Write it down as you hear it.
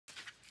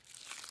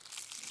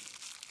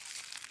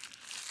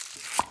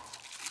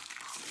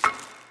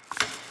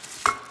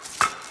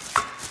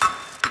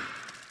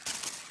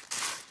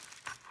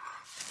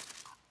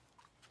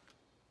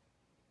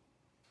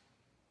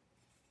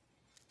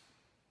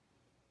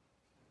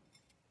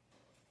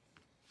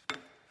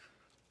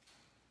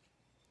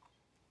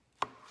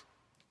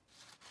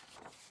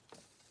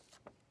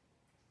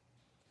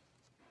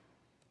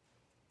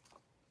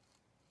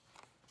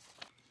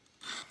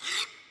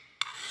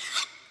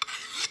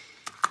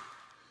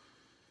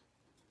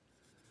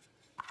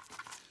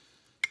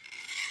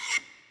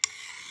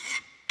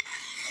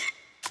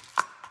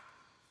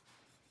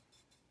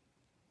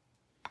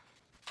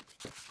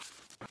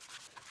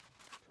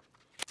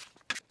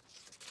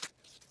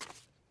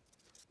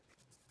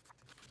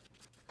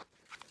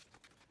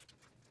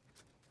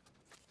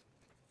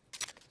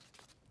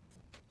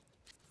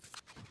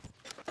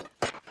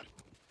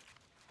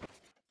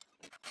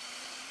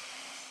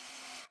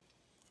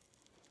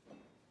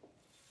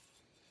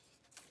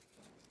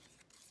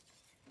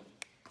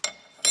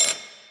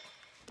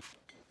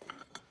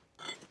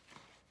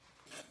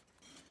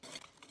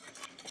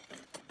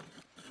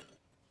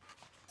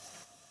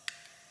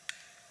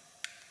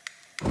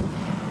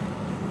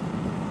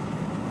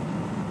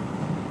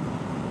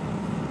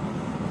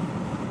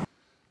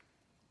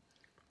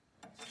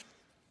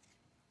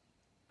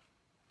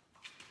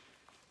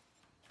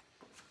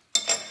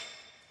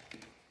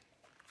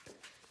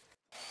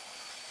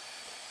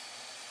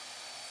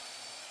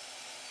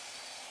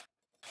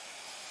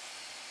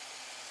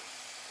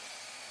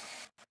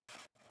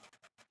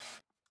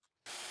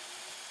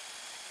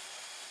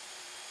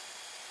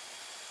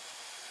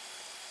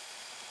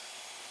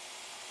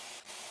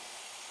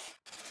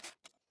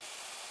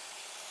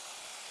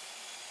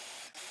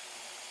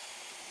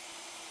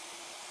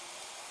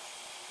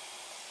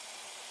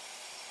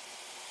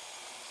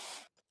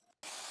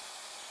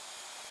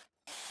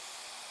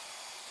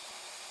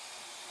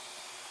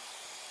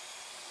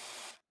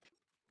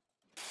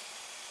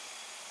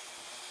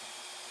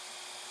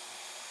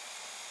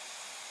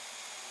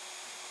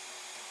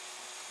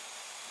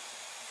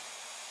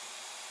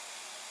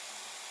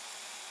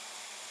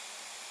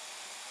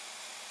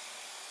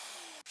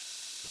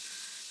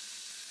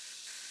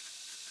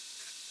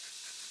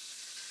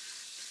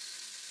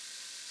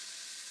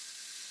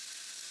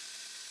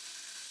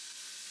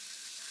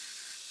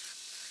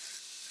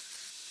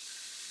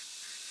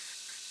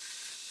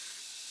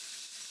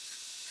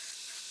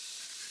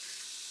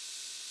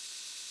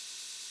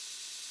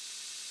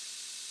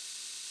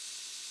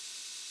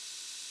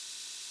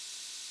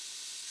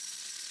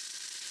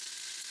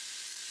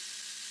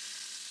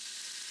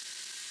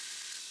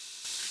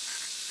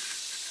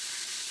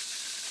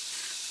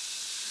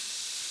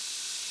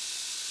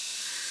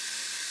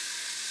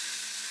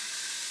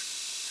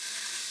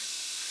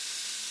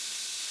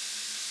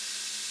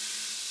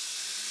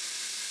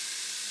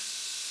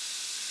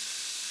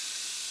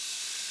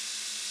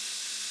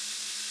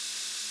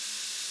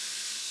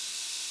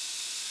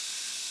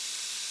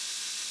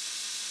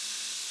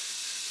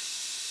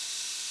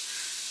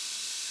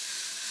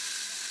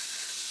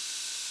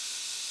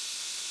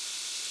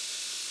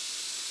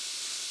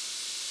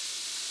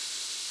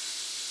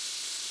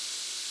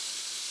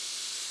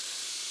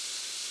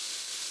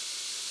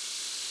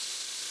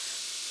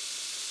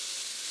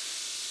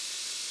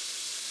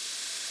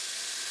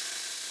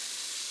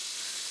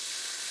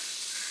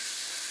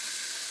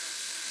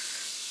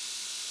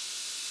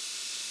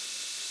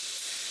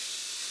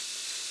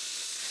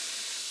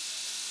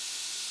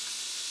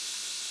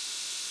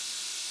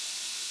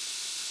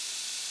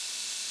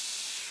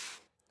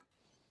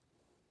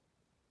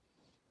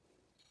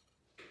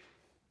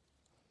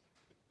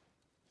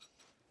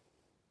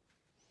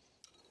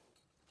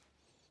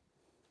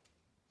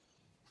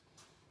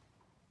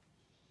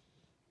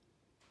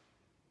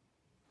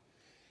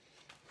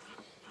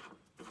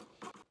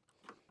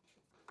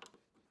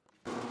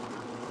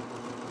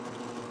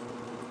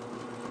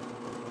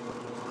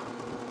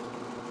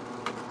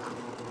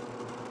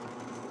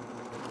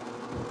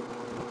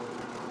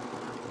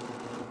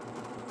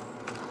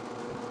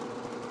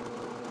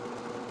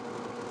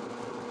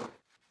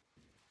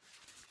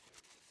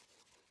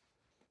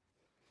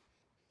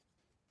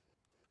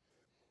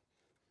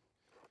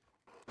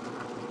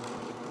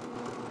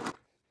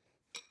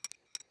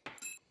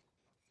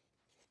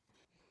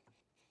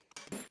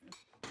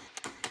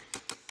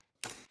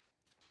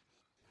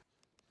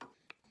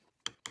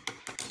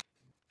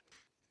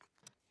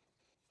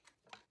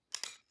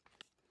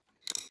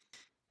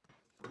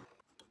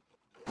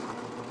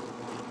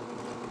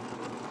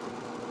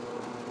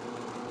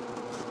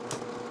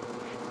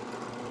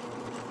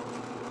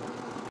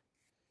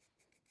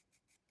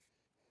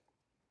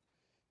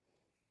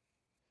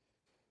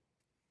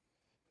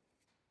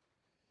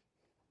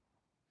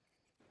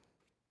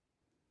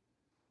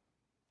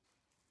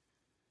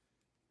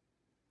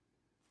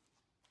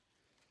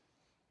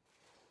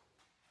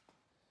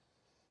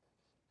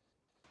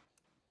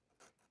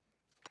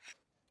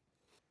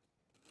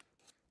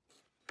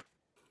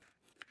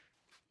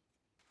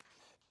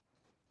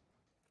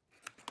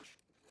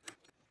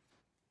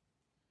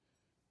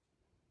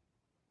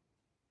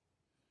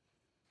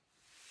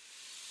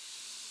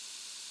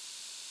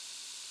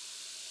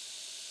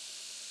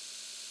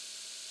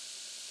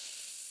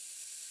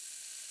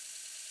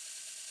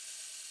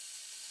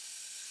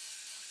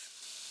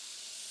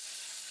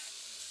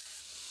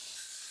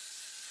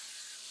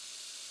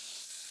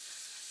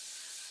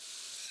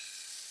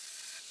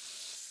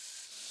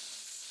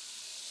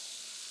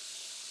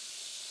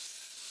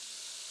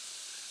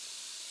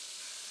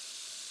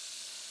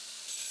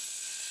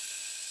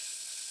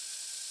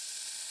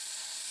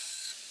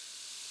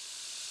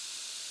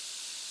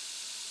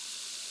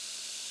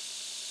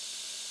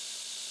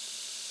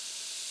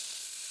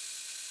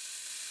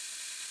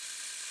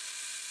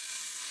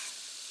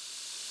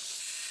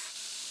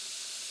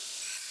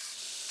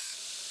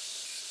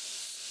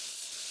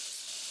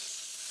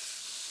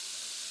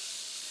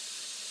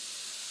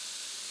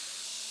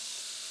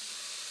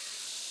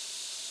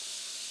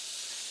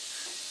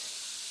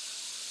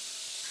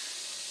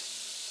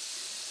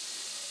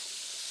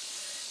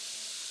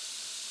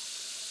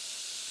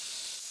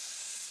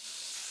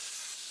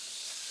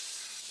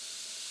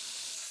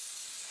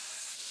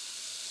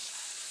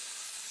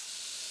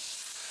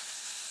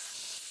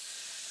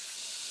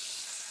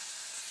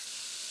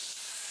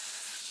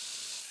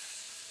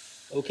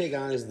Okay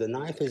guys, the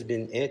knife has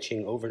been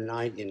etching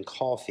overnight in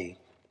coffee.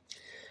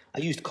 I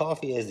used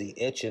coffee as the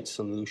etchant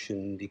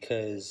solution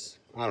because,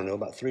 I don't know,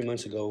 about 3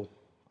 months ago,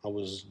 I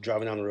was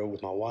driving down the road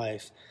with my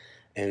wife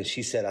and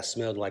she said I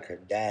smelled like her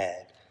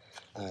dad.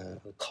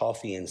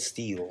 Coffee and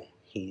steel.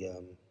 He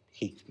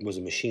was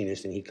a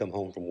machinist and he'd come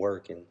home from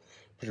work and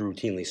pretty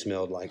routinely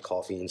smelled like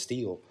coffee and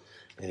steel.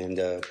 And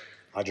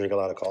I drink a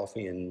lot of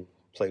coffee and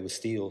play with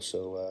steel,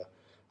 so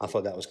I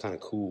thought that was kind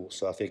of cool.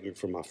 So I figured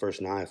for my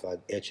first knife,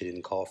 I'd etch it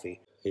in coffee.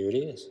 Here it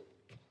is.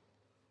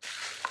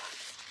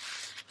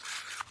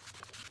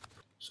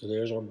 So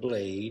there's our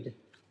blade.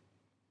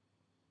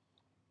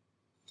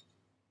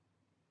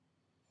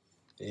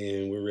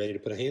 And we're ready to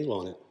put a handle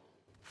on it.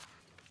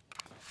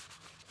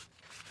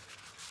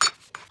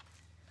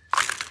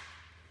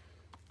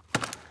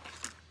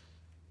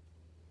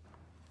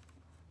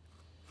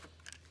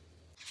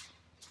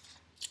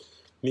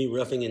 Me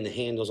roughing in the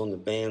handles on the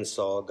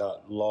bandsaw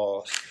got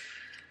lost.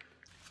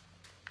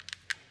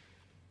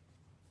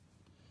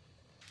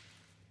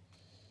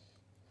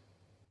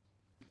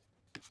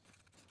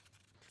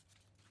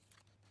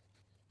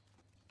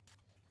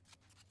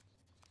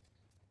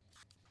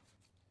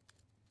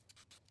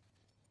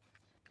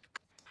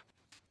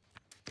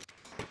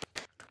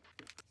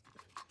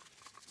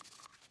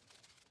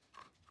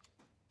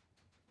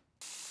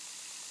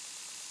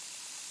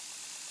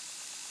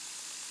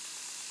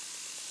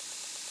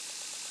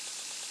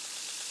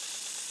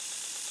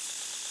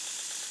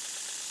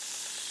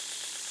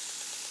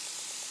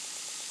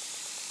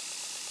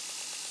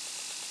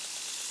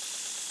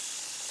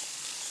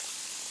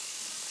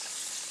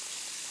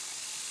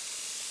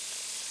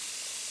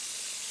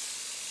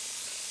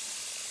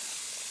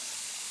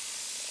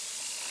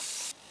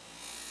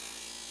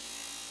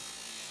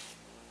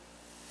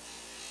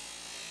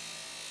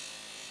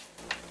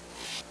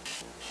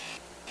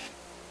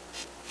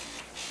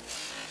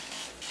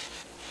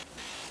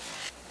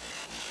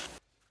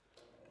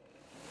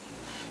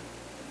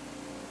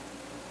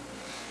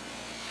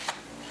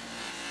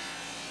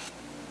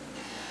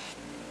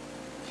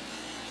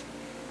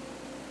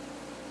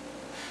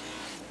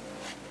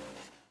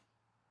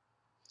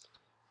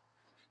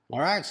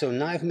 Alright, so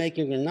knife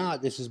making or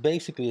not, this is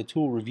basically a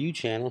tool review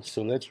channel,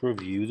 so let's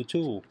review the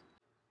tool.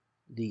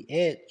 The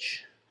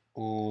etch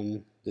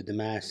on the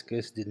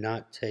Damascus did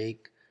not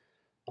take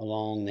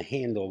along the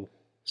handle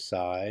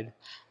side.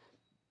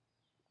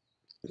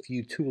 A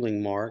few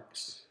tooling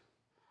marks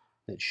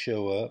that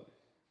show up.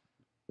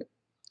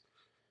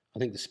 I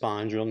think the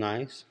spine's real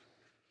nice.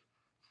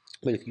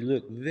 But if you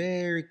look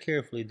very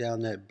carefully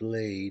down that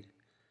blade,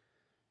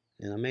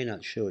 and I may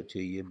not show it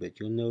to you, but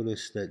you'll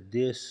notice that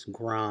this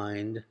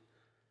grind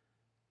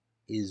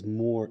is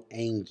more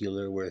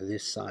angular, where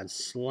this side's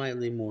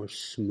slightly more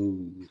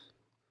smooth.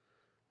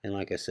 And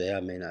like I say,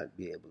 I may not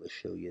be able to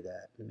show you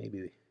that.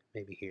 Maybe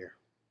here.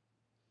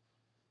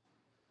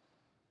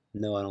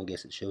 No, I don't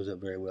guess it shows up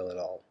very well at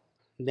all.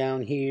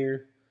 Down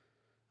here,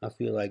 I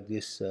feel like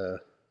this,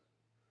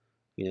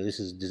 this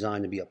is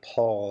designed to be a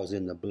pause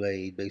in the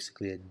blade,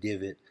 basically a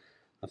divot.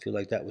 I feel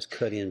like that was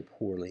cut in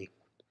poorly.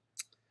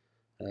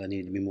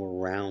 Needed to be more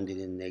rounded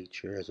in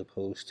nature as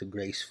opposed to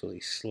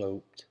gracefully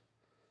sloped.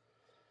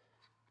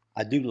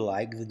 I do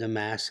like the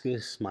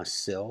Damascus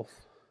myself.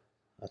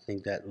 I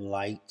think that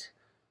light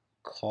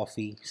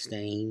coffee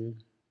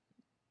stain,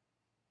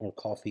 or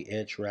coffee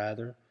etch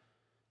rather,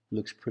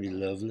 looks pretty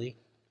lovely.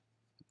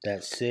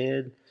 That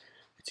said,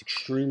 it's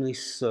extremely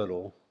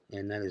subtle,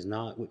 and that is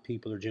not what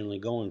people are generally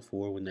going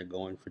for when they're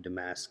going for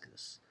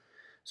Damascus.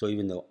 So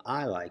even though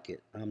I like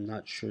it, I'm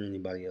not sure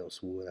anybody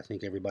else would. I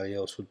think everybody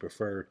else would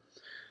prefer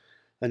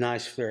a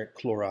nice ferric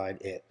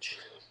chloride etch.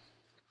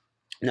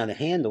 Now the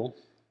handle,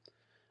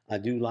 I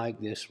do like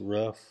this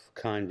rough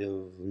kind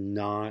of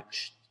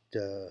notched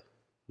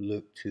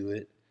look to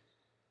it.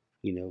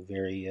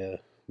 Very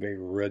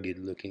rugged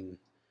looking.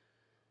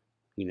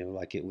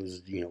 Like it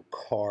was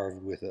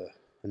carved with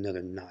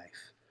another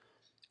knife.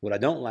 What I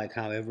don't like,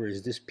 however,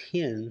 is this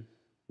pin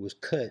was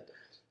cut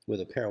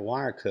with a pair of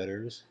wire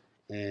cutters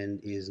and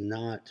is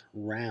not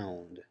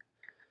round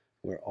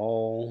where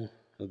all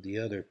of the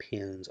other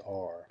pins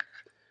are.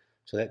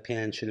 So that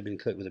pin should have been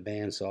cut with a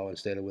bandsaw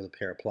instead of with a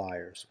pair of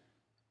pliers.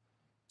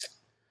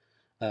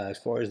 As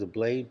far as the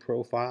blade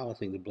profile, I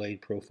think the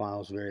blade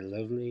profile is very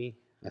lovely.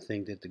 I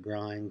think that the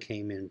grind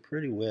came in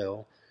pretty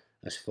well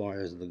as far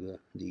as the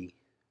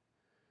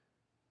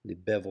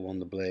bevel on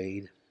the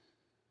blade.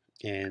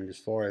 And as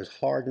far as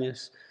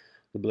hardness,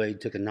 the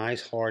blade took a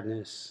nice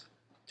hardness,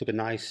 took a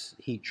nice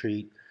heat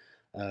treat,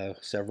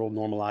 several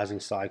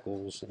normalizing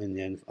cycles, and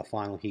then a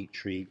final heat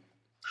treat.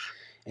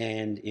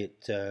 And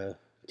it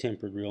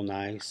tempered real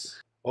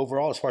nice.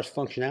 Overall, as far as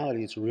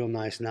functionality, it's a real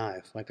nice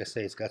knife. Like I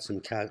say, it's got some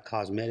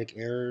cosmetic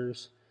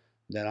errors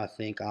that I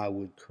think I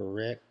would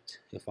correct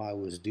if I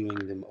was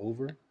doing them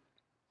over.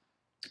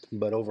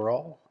 But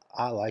overall,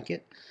 I like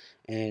it,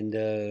 and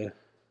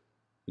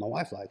my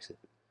wife likes it.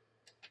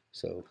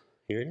 So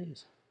here it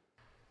is.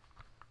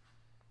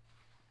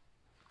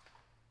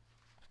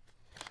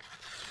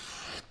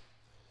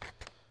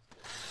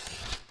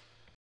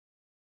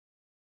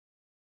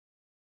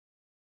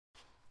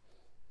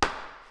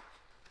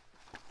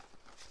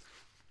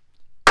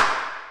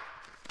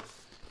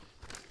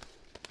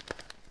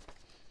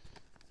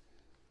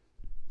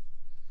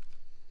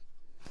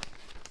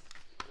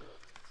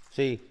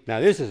 See, now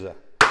this is a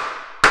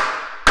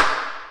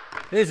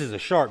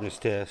sharpness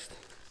test.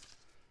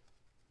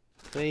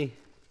 See?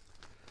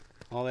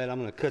 All that, I'm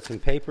going to cut some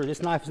paper.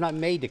 This knife is not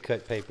made to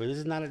cut paper. This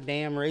is not a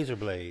damn razor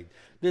blade.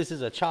 This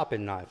is a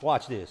chopping knife.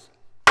 Watch this.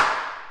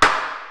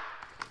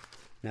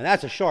 Now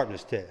that's a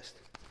sharpness test.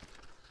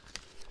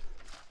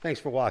 Thanks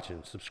for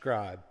watching.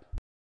 Subscribe.